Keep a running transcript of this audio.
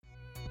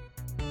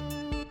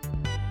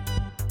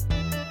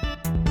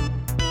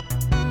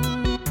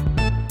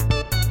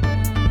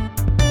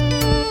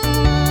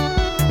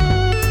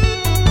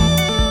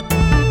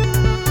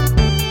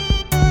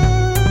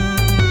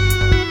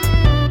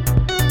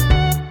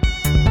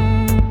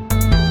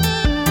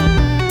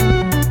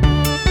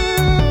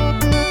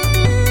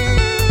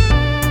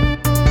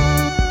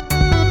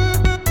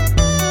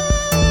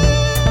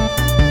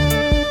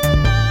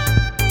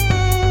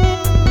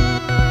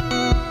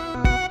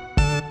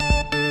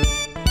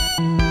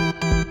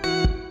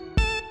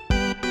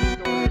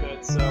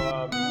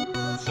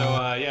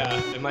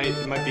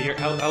might be here.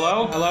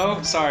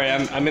 Hello. Sorry,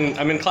 I'm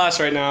in class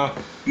right now.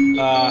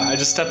 I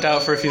just stepped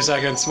out for a few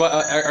seconds. What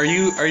are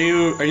you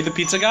the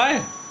pizza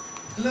guy?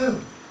 Hello.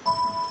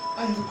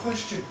 I have a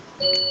question.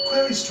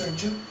 Query,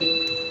 stranger.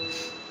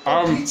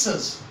 What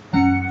pizzas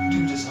do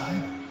you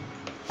desire?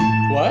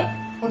 What?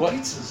 What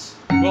pizzas?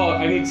 Well,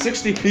 I need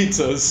 60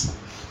 pizzas.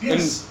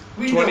 Yes,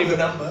 and we know the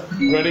number.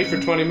 Ready for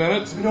 20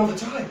 minutes? We know the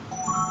time.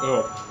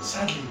 Oh.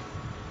 Sadly,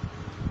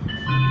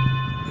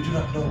 we do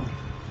not know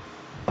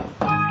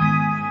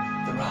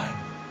the rhyme.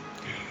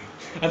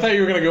 I thought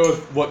you were gonna go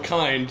with what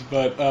kind,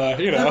 but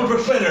you know. Never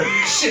better.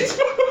 Shit.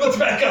 Let's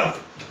back up.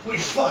 Wait,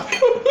 fuck.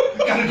 I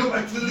gotta go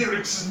back to the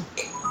lyrics.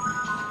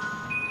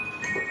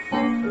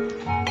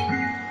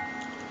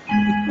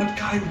 What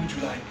kind would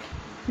you like?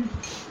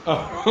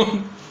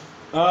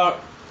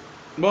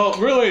 Well,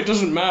 really, it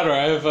doesn't matter.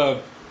 I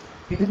have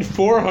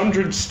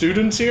 400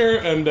 students here,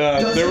 and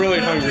they're really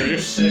hungry. You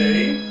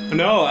say?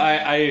 No,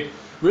 I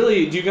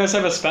really. Do you guys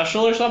have a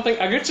special or something?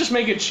 I could just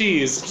make it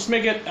cheese. Just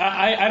make it.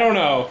 I don't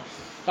know.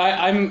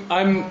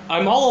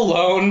 I'm all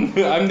alone.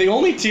 I'm the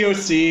only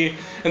TOC,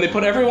 and they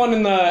put everyone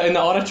in the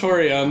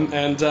auditorium,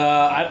 and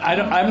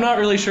I'm not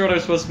really sure what I'm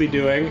supposed to be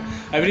doing.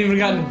 I haven't even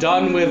gotten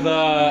done with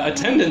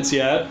attendance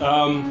yet. You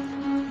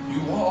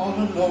are all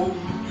alone,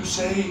 you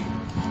say.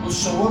 Well,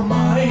 so am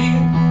I.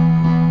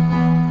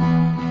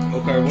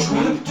 Okay,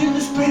 Trapped in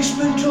this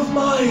basement of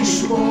my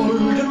small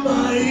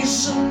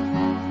demise.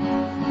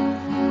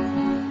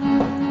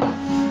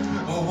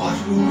 Oh, what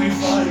will we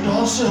find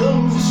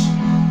ourselves?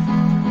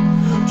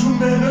 Two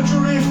men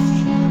adrift,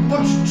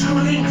 but too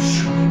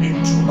linked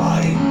into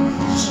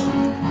minds.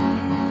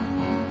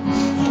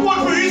 What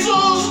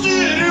pizzas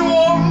did he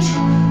want?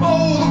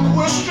 Oh, the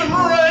question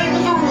rang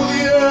through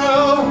the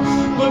air,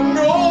 but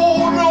no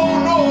one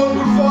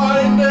could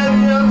find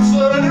any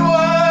answer anywhere.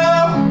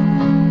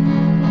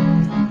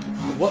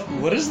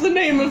 What is the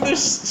name of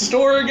this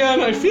store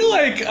again? I feel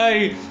like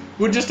I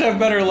would just have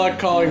better luck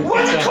calling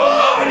pizza.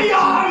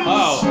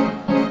 Oh.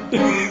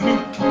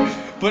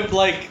 But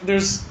like,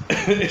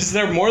 is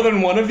there more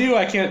than one of you?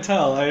 I can't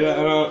tell. I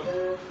don't.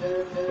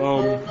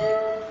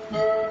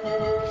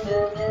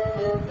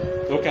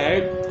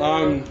 Okay.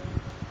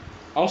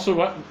 Also,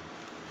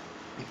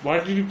 why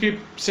did you keep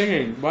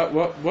singing?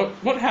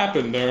 What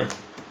happened there?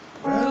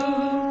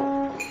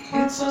 Well,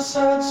 it's a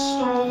sad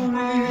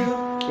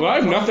story. Well, I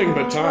have nothing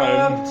but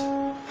time.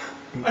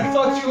 I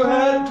thought you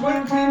had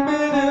 20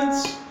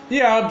 minutes.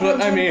 Yeah, but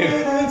I mean,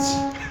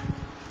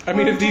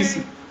 if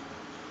these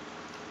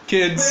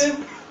kids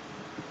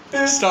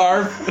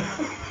starve,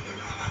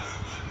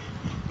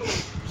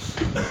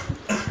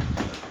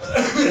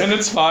 and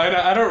it's fine.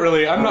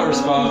 I'm not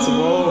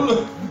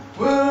responsible.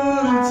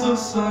 Well, it's a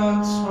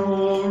sad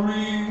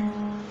story.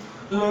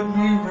 Let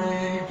me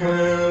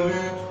regale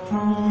it to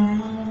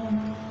you.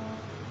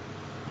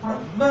 A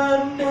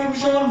man named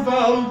Jean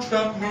Val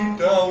trapped me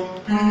down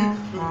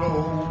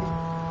below.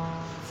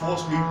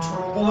 Forced me to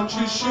watch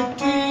a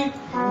shitty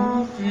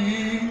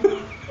movie.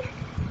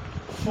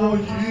 For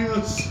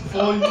years.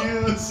 All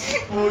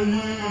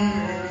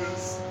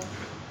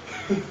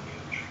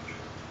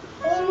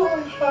I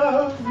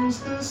have is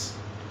this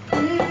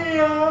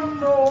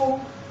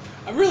piano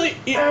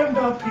and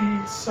a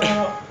pizza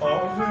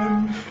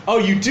oven. Oh,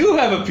 you do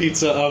have a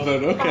pizza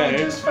oven. Okay. I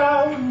just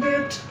found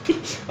it.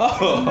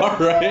 Oh, all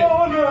right.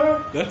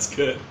 Corner. That's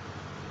good.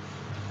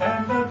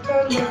 And a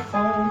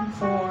telephone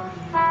for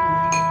you.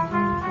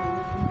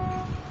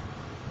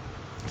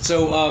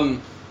 So,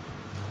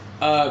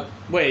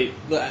 wait,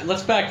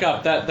 let's back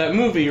up. That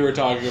movie you were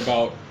talking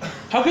about,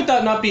 how could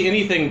that not be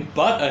anything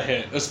but a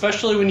hit?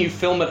 Especially when you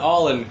film it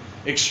all in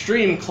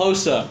extreme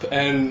close-up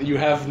and you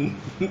have,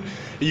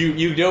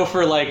 you go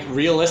for like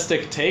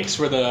realistic takes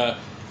where the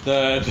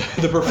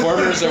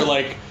performers are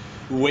like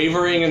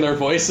wavering in their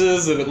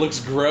voices and it looks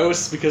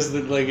gross because of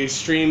the like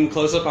extreme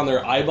close-up on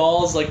their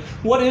eyeballs. Like,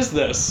 what is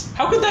this?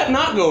 How could that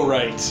not go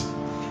right?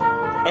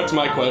 That's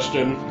my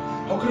question.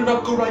 How could it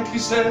not go right, he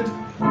said?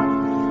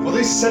 Well,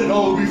 they said it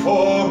all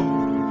before.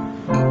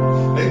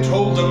 They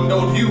told them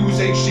don't use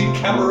HD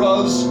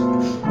cameras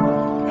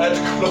at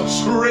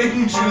close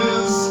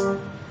ranges.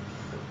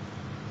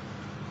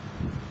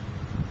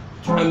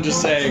 I'm just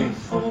saying.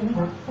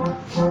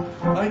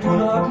 I do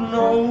not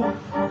know,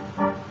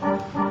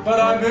 but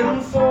I've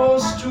been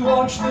forced to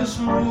watch this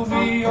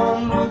movie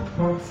on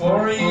loop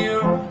for a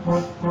year.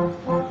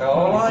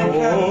 All I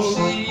can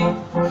see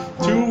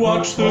to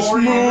watch this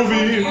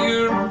movie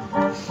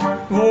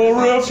for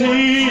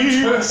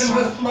repeat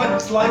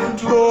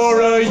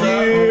for a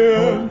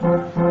year.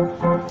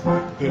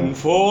 Been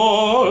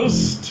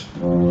forced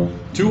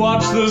to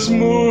watch this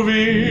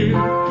movie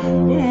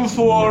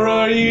for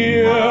a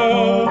year,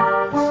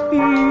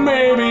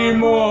 maybe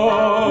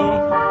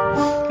more.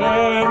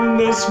 And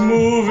this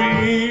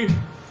movie,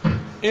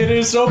 it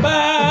is so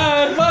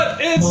bad, but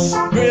it's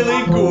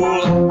really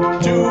cool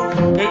too.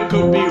 It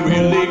could be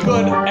really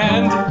good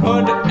and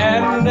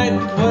it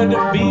would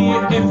be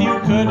if you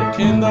could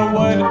in the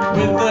wood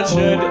with the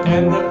should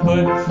and the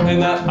put,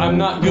 and that I'm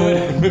not good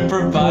at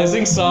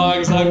improvising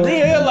songs. I'm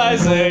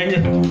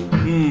realizing.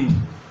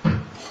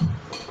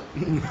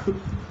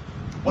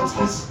 What's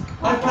this?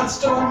 I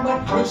passed on my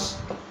purse.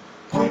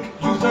 Quick,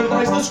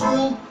 utilize the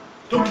school.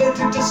 Don't let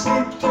it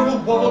escape through the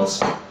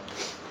walls.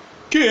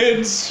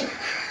 Kids,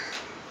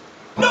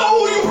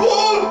 No, you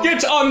fool!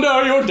 get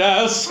under your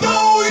desk.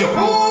 No, you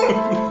fool!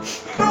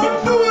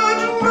 Don't do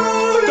it!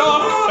 No, you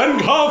Duck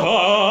and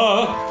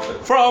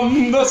cover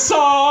from the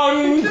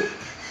sun.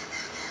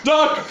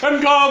 Duck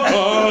and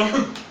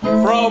cover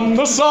from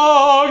the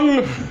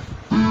sun.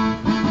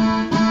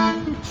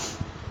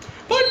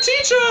 But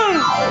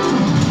teacher!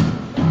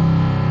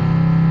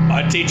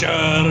 But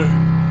teacher,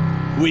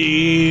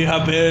 we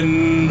have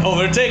been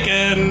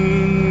overtaken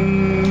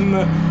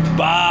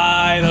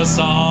by the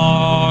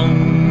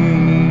song.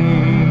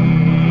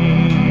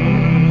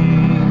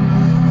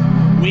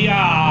 We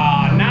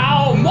are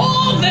now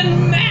more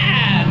than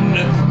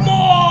man,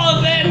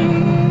 more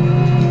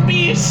than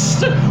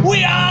beast.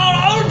 We are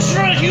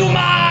ultra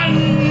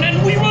human,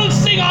 and we will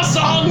sing our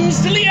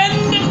songs till the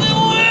end of the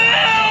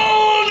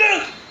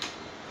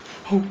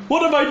world.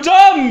 What have I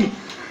done?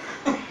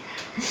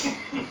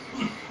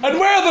 And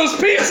where are those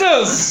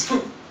pizzas?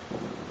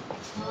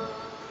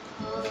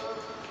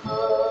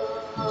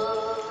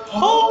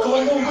 Hark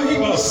on the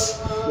wings!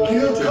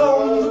 Here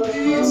come the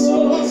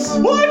pizzas!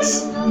 What?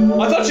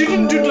 I thought you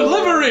didn't do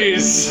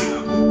deliveries.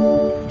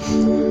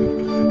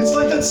 It's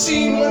like that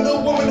scene when the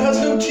woman has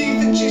no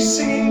teeth and she's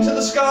singing to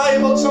the sky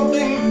about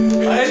something.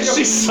 And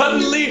she's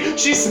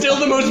still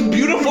the most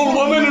beautiful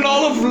woman in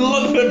all of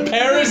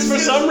Paris for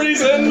some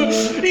reason.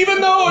 Even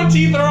though her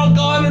teeth are all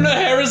gone and her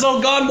hair is all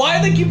gone, why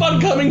do they keep on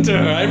coming to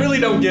her? I really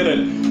don't get it.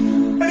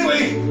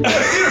 Anyway,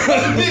 here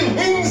are the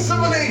wings of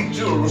an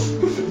angel.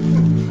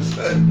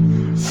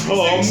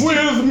 Come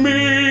with me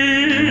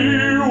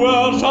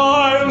where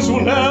times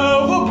will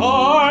never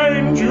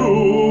bind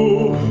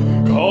you.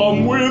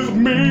 Come with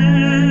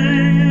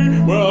me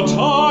where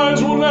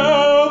times will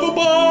never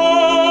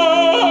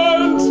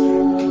bind.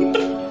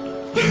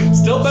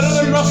 Still better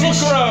than Russell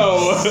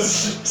Crowe.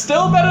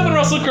 Still better than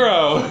Russell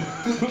Crowe.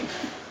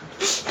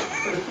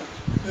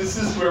 This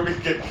is where we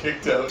get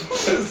kicked out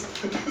as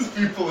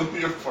people in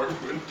the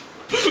apartment.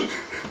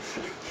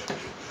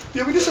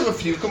 Yeah, we just have a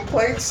few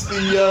complaints.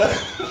 The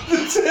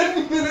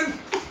 10-minute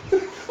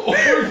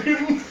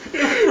organ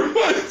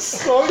improvised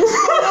song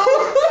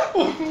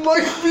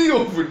might be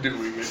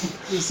overdoing it.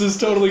 This is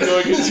totally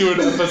going into an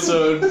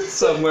episode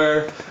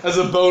somewhere as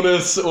a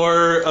bonus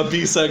or a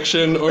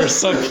B-section or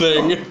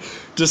something.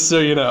 Just so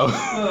you know.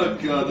 Oh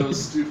god, that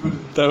was stupid.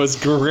 That was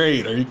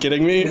great. Are you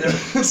kidding me?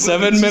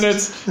 7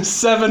 minutes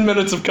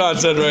of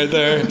content right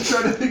there. I'm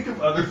trying to think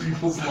of other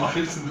people's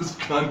lives in this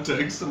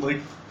context. I'm like,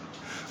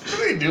 what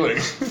are they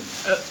doing?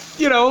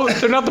 You know,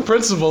 they're not the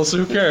principal, so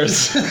who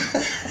cares?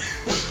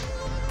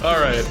 All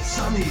right.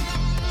 Sonny.